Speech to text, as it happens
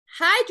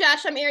Hi,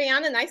 Josh. I'm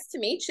Ariana. Nice to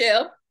meet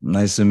you.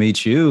 Nice to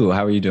meet you.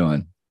 How are you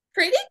doing?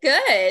 Pretty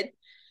good.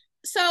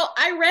 So,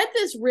 I read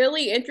this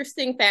really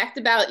interesting fact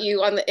about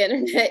you on the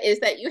internet is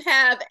that you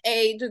have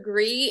a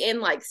degree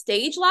in like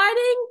stage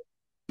lighting.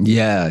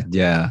 Yeah,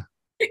 yeah.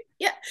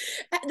 Yeah.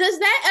 Does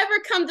that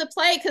ever come to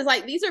play? Because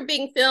like these are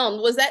being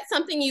filmed. Was that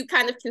something you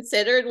kind of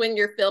considered when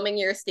you're filming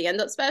your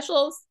stand-up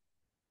specials?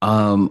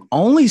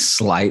 Only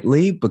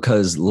slightly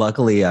because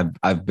luckily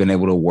I've been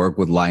able to work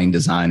with lighting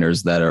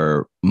designers that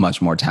are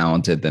much more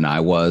talented than I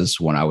was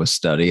when I was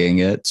studying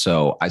it.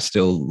 So I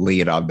still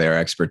lead on their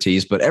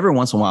expertise, but every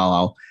once in a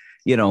while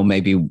I'll,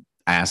 maybe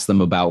ask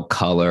them about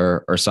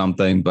color or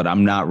something, but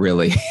I'm not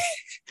really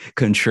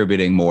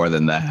contributing more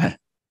than that.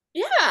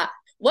 Yeah.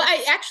 What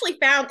I actually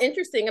found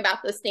interesting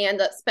about the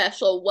stand-up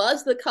special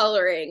was the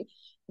coloring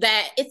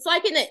that it's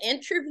like in an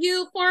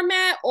interview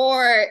format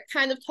or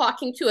kind of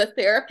talking to a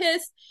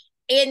therapist.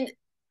 And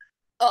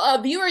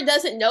a viewer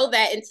doesn't know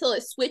that until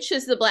it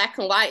switches to black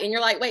and white and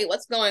you're like, wait,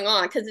 what's going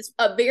on? Because it's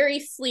a very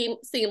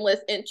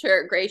seamless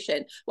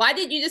integration. Why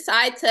did you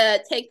decide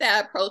to take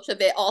that approach of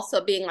it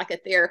also being like a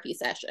therapy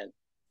session?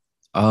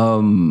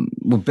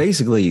 Well,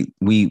 basically,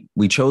 we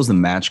chose the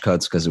match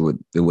cuts because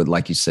it would,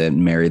 like you said,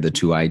 marry the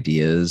two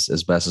ideas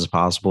as best as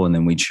possible, and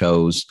then we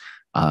chose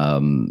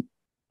um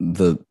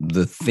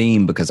the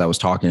theme because I was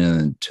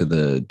talking to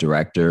the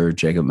director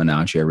Jacob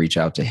Menacci. I reached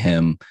out to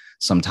him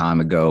some time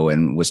ago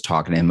and was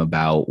talking to him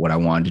about what I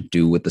wanted to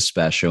do with the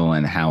special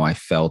and how I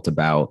felt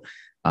about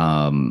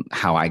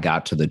how I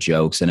got to the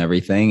jokes and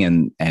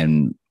everything,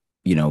 and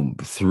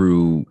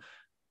through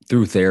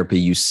therapy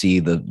you see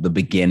the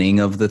beginning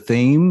of the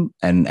theme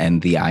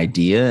and the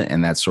idea,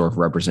 and that's sort of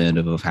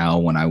representative of how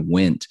when I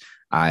went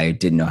I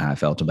didn't know how I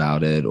felt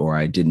about it or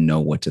I didn't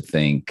know what to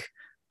think,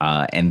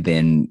 and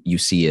then you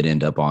see it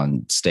end up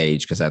on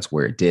stage because that's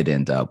where it did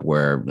end up,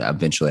 where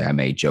eventually I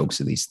made jokes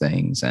of these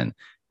things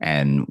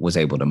and was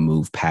able to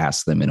move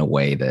past them in a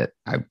way that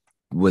I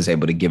was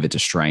able to give it to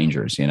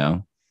strangers.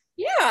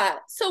 Yeah.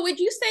 So would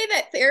you say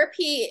that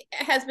therapy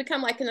has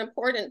become like an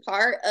important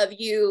part of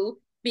you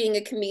being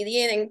a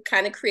comedian and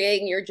kind of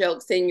creating your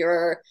jokes in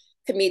your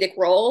comedic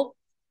role?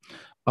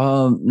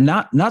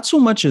 Not so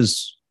much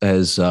as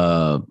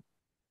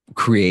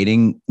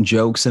creating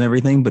jokes and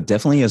everything, but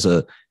definitely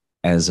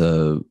as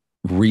a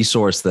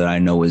resource that I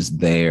know is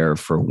there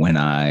for when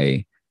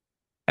I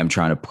am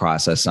trying to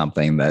process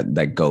something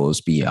that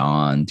goes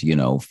beyond,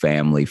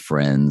 family,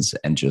 friends,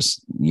 and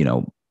just,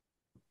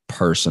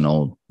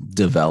 personal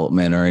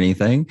development or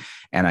anything.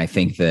 And I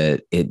think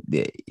that it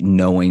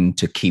knowing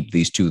to keep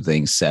these two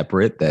things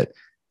separate, that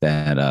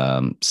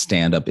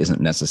stand up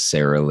isn't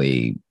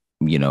necessarily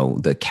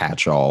the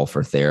catch all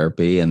for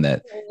therapy, and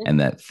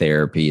that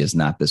therapy is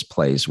not this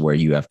place where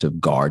you have to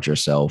guard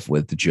yourself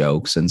with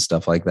jokes and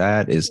stuff like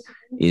that is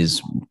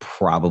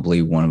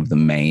probably one of the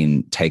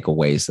main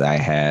takeaways that I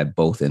had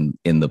both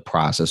in the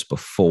process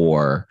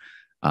before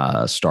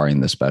starting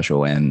the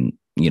special, and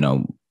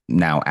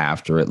now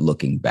after it,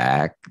 looking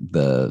back,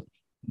 the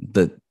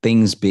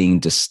things being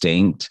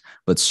distinct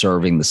but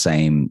serving the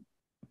same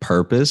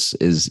purpose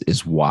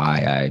is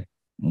why I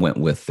went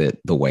with it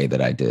the way that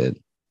I did.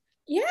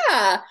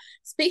 Yeah.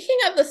 Speaking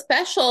of the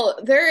special,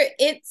 there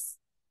it's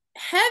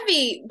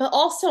heavy, but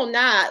also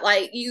not.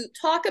 Like you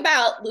talk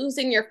about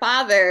losing your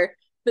father,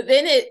 but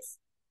then it's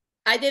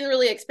I didn't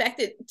really expect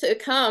it to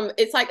come.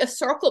 It's like a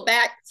circle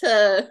back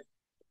to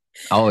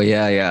Oh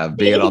yeah, yeah,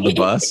 being on the being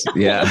bus.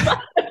 Yeah.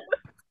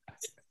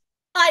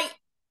 like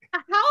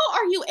how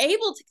are you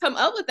able to come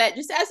up with that?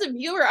 Just as a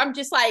viewer, I'm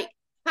just like,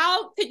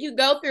 how could you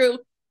go through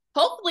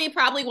hopefully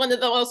probably one of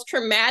the most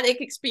traumatic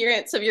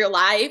experience of your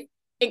life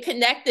and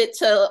connect it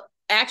to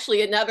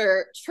actually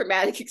another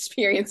traumatic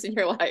experience in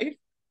your life?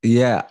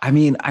 Yeah, I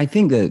mean, I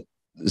think that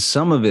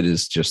some of it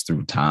is just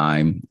through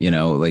time,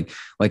 like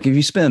if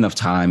you spend enough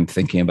time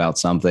thinking about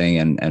something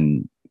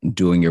and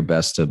doing your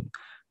best to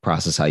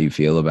process how you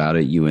feel about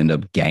it, you end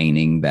up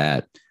gaining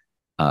that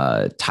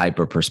type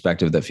of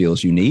perspective that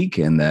feels unique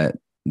and that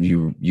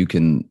you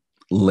can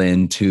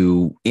lend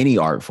to any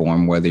art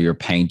form, whether you're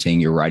painting,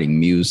 you're writing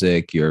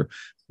music, you're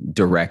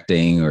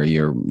directing, or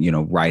you're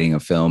writing a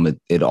film.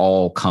 It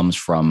all comes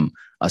from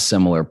a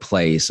similar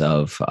place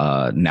of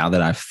now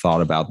that I've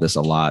thought about this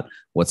a lot,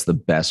 what's the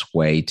best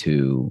way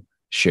to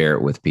share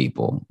it with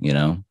people?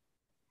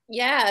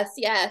 Yes,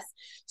 yes.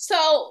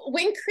 So,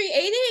 when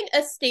creating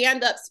a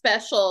stand up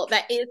special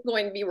that is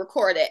going to be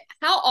recorded,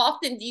 how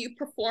often do you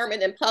perform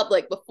it in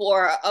public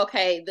before,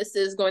 okay, this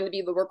is going to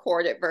be the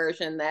recorded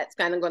version that's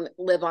kind of going to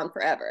live on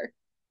forever?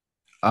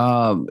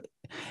 um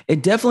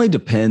it definitely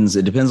depends.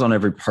 It depends on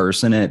every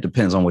person, and it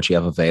depends on what you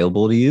have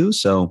available to you.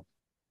 So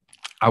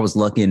I was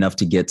lucky enough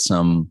to get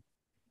some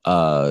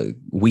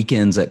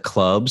weekends at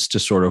clubs to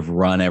sort of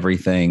run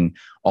everything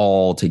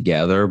all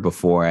together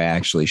before I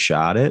actually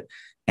shot it.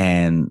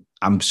 And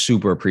I'm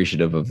super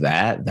appreciative of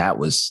that. That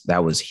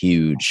was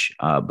huge,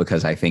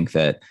 because I think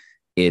that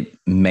it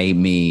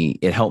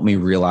helped me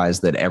realize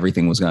that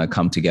everything was going to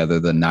come together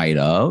the night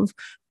of.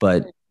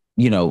 But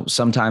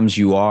sometimes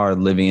you are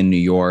living in New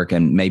York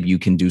and maybe you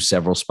can do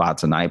several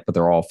spots a night, but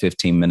they're all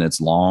 15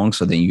 minutes long.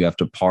 So then you have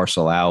to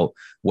parcel out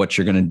what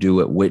you're going to do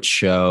at which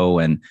show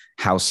and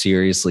how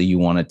seriously you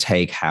want to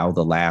take how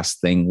the last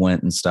thing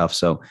went and stuff.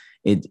 So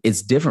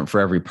it's different for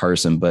every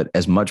person, but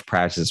as much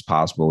practice as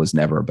possible is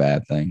never a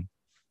bad thing.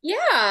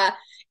 Yeah.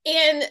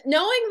 And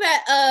knowing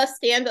that a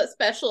stand-up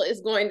special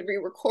is going to be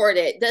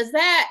recorded, does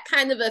that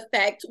kind of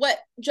affect what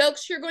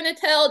jokes you're going to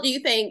tell? Do you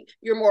think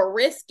you're more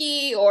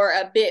risky or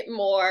a bit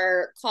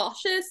more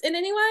cautious in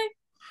any way?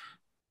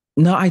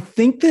 No, I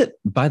think that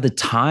by the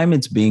time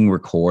it's being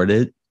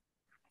recorded,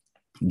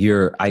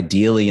 you're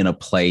ideally in a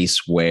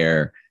place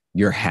where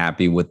you're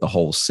happy with the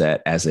whole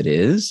set as it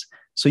is.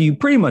 So you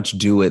pretty much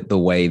do it the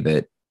way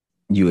that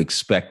you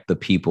expect the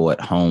people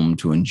at home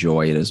to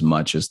enjoy it as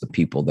much as the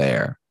people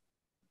there.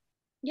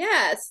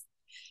 Yes.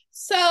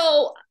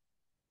 So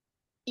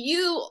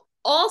you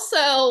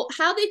also,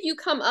 how did you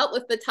come up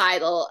with the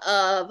title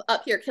of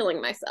Up Here Killing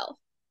Myself?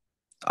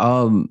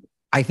 Um,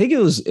 I think it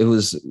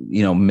was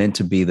meant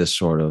to be this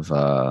sort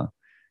of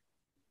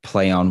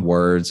play on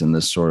words and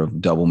this sort of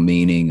double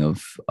meaning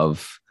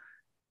of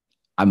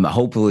I'm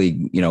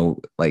hopefully,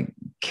 like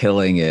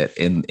killing it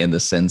in the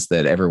sense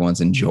that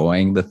everyone's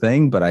enjoying the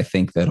thing. But I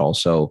think that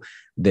also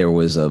there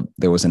was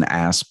an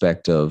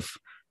aspect of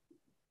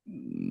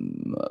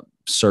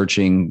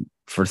searching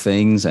for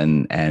things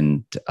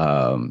and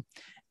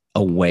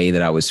a way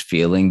that I was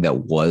feeling that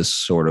was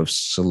sort of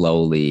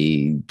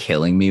slowly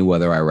killing me,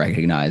 whether I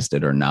recognized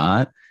it or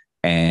not.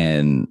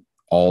 And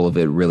all of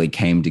it really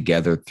came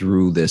together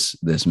through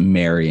this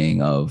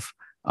marrying of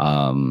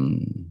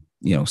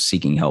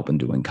seeking help and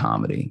doing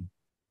comedy.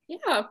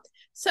 Yeah.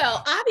 So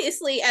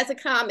obviously, as a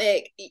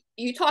comic,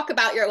 you talk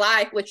about your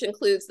life, which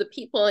includes the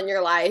people in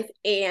your life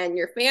and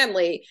your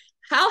family.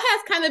 How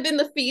has kind of been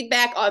the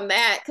feedback on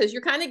that? Because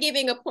you're kind of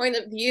giving a point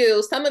of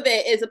view. Some of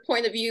it is a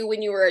point of view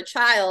when you were a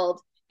child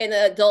and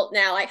an adult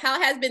now. Like,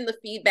 how has been the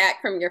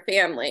feedback from your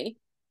family?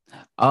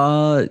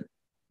 Uh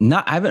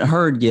Not, I haven't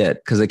heard yet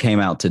because it came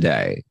out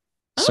today.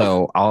 Oh,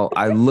 So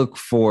I look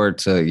forward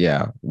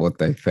to what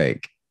they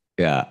think.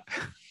 Yeah.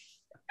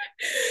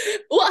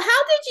 well, how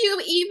did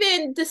you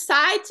even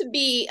decide to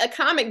be a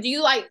comic? Do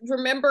you like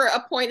remember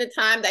a point in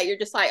time that you're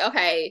just like,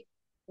 okay,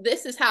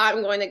 this is how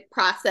I'm going to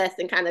process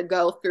and kind of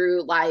go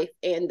through life,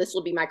 and this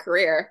will be my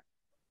career?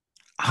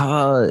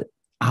 Uh,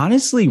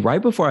 Honestly,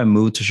 right before I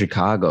moved to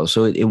Chicago.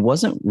 So it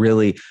wasn't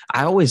really,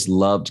 I always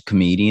loved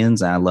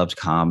comedians and I loved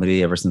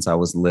comedy ever since I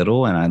was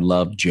little and I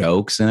loved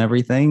jokes and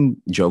everything.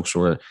 Jokes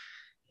were,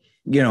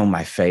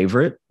 my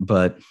favorite,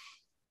 but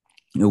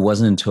it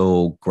wasn't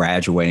until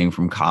graduating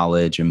from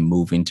college and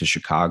moving to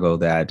Chicago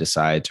that I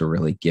decided to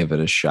really give it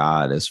a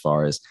shot as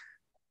far as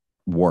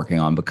working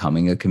on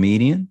becoming a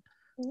comedian.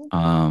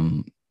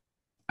 Um,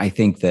 I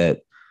think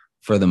that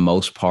for the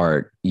most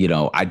part,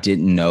 I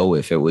didn't know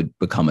if it would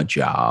become a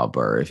job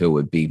or if it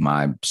would be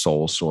my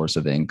sole source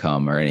of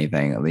income or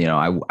anything.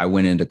 I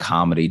went into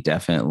comedy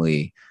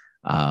definitely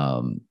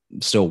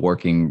still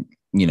working,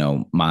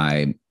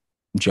 my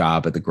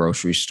job at the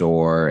grocery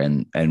store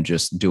and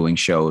just doing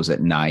shows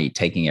at night,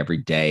 taking every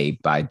day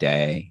by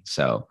day.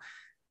 So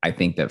I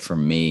think that for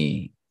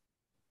me,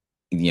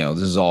 this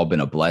has all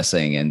been a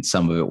blessing and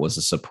some of it was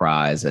a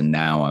surprise. And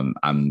now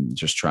I'm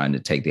just trying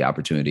to take the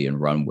opportunity and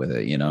run with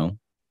it.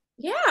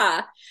 Yeah.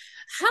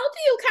 How do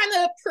you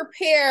kind of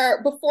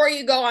prepare before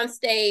you go on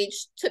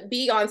stage to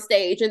be on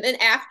stage? And then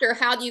after,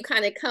 how do you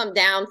kind of come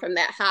down from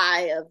that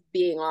high of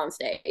being on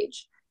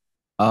stage?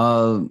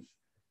 Uh,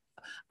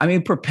 I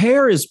mean,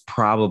 prepare is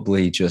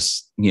probably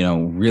just,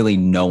 really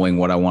knowing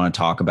what I want to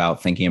talk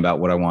about, thinking about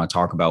what I want to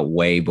talk about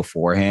way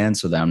beforehand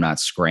so that I'm not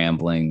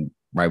scrambling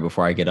right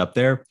before I get up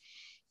there.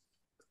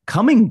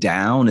 Coming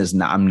down is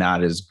not, I'm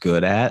not as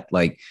good at.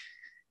 Like,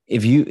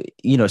 if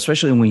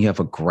especially when you have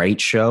a great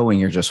show and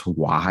you're just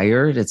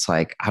wired, it's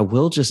like I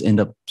will just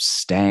end up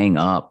staying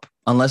up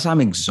unless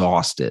I'm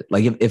exhausted.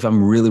 Like if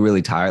I'm really,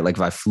 really tired, like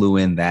if I flew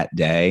in that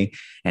day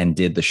and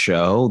did the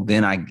show,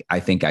 then I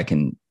think I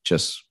can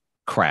just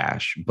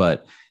crash.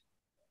 But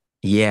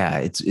yeah,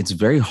 it's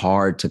very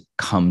hard to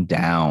come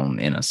down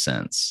in a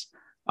sense.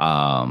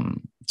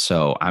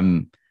 So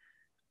I'm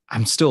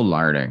still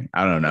learning.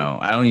 I don't know.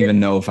 I don't even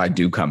know if I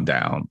do come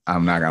down.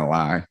 I'm not gonna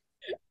lie.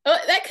 Well,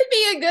 that could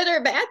be a good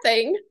or bad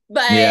thing,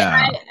 but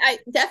Yeah. I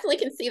definitely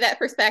can see that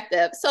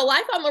perspective. So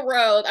life on the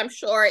road, I'm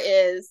sure,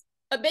 is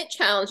a bit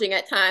challenging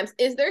at times.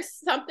 Is there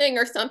something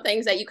or some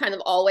things that you kind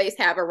of always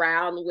have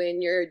around when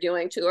you're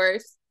doing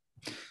tours?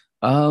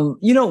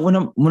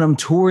 When I'm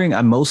touring,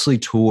 I mostly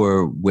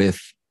tour with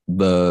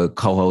the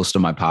co-host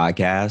of my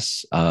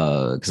podcast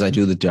because I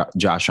do the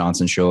Josh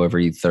Johnson show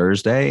every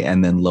Thursday,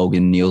 and then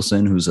Logan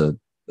Nielsen, who's a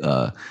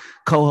uh,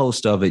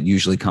 co-host of it,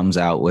 usually comes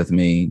out with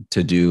me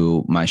to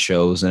do my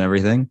shows and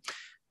everything.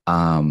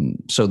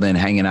 So then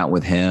hanging out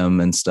with him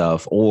and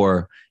stuff,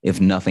 or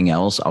if nothing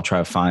else, I'll try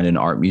to find an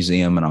art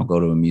museum and I'll go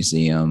to a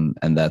museum,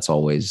 and that's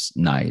always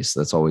nice.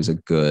 That's always a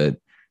good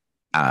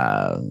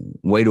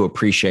way to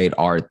appreciate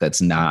art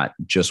that's not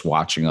just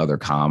watching other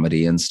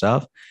comedy and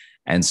stuff.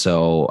 And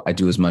so I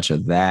do as much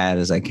of that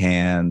as I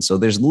can. So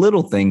there's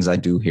little things I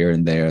do here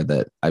and there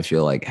that I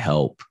feel like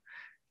help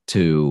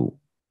to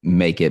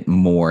make it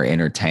more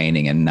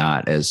entertaining and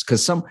not as,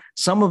 because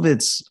some of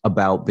it's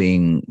about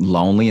being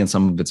lonely and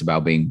some of it's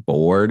about being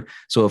bored.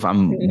 So if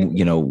I'm,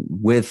 you know,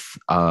 with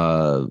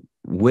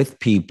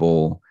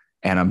people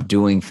and I'm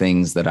doing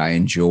things that I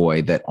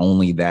enjoy that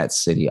only that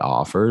city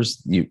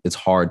offers, it's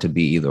hard to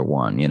be either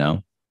one, you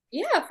know?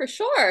 Yeah, for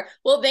sure.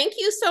 Well, thank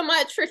you so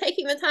much for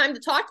taking the time to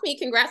talk to me.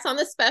 Congrats on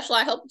this special.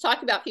 I hope to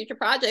talk about future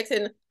projects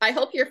and I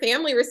hope your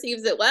family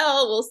receives it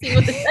well. We'll see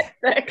what the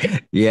next say.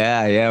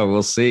 Yeah,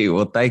 we'll see.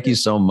 Well, thank you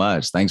so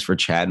much. Thanks for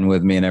chatting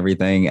with me and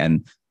everything.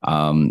 And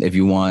if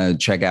you want to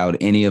check out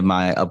any of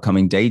my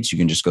upcoming dates, you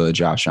can just go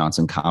to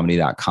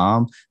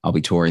joshjohnsоncomedy.com. I'll be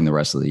touring the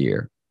rest of the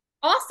year.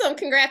 Awesome.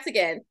 Congrats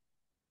again.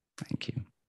 Thank you.